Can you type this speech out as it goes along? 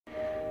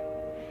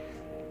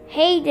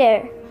Hey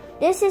there,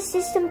 this is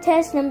system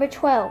test number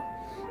 12.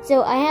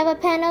 So I have a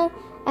panel,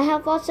 I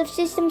have lots of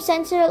system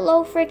sensor,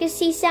 low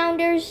frequency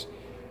sounders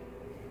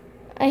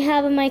I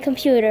have on my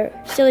computer.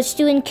 So it's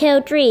doing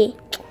K3.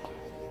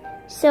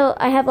 So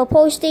I have a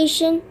pole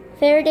station,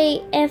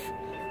 Faraday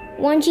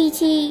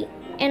F1GT,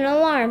 and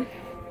alarm.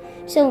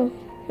 So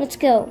let's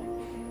go.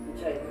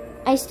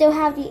 I still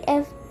have the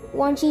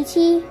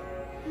F1GT,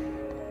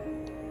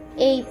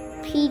 a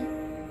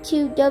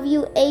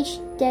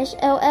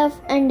P2WH-LF,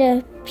 and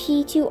the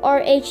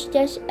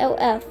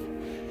P2RH-LF.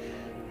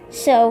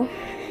 So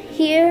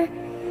here,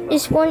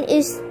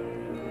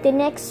 the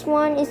next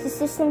one is the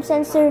system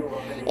sensor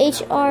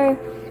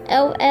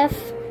HRLF.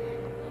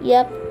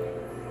 Yep.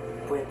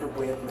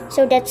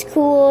 So that's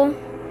cool.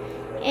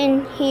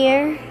 And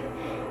here,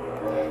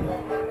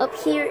 up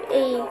here,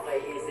 a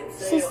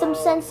system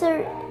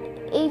sensor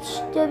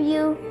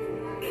HW-LF.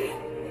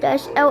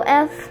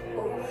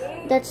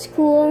 That's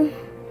cool.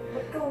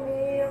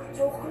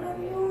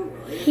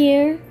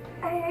 Here,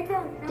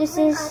 this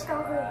is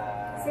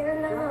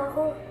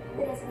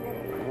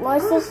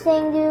what's this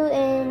thing do,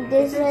 and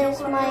this is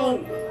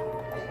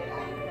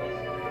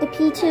the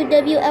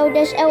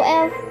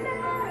P2WL-LF.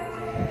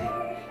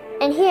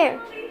 And here,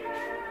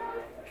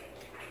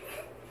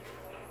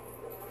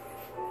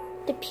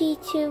 the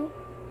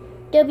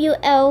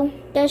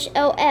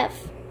P2WL-LF.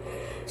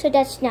 So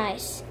that's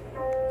nice.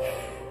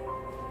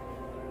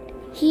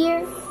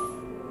 Here,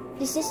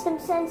 the system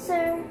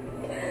sensor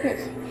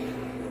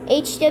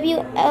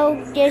HWL-LF,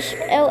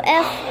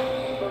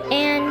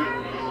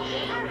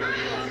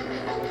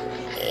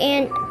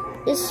 and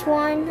this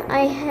one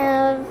I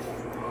have,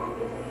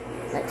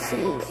 let's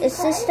see, a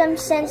system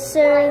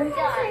sensor.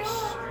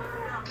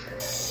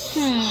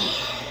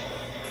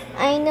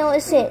 I know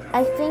it's it.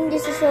 I think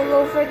this is a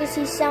low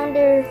frequency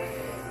sounder,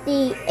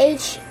 the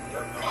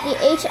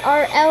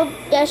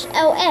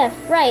HRL-LF,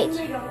 right?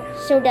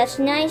 So that's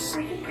nice.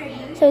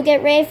 So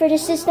get ready for the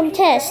system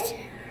test.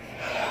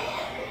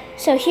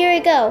 So here we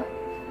go.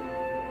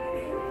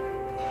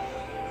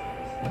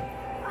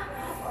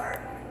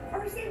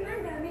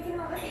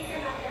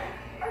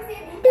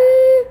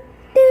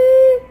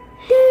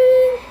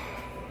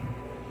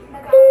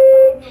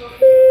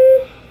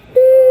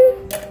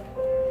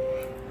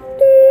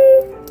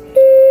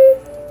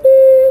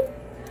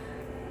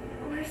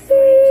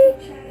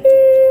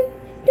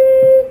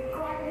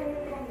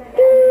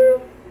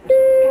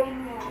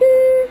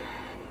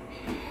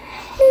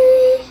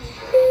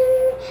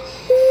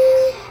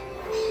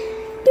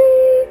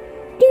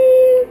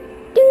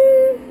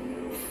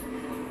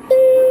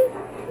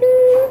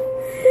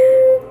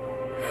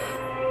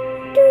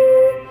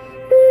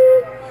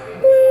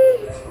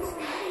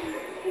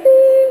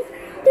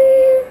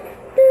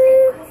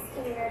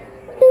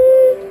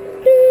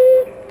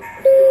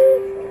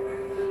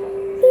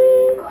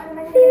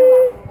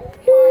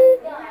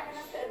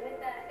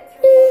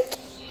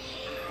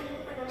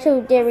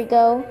 So there we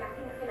go.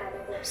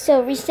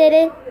 So reset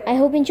it. I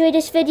hope you enjoyed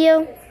this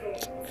video.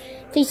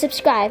 Please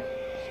subscribe,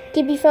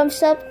 give me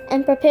thumbs up,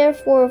 and prepare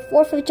for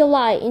 4th of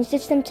July in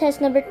system test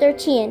number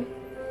 13.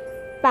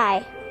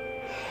 Bye.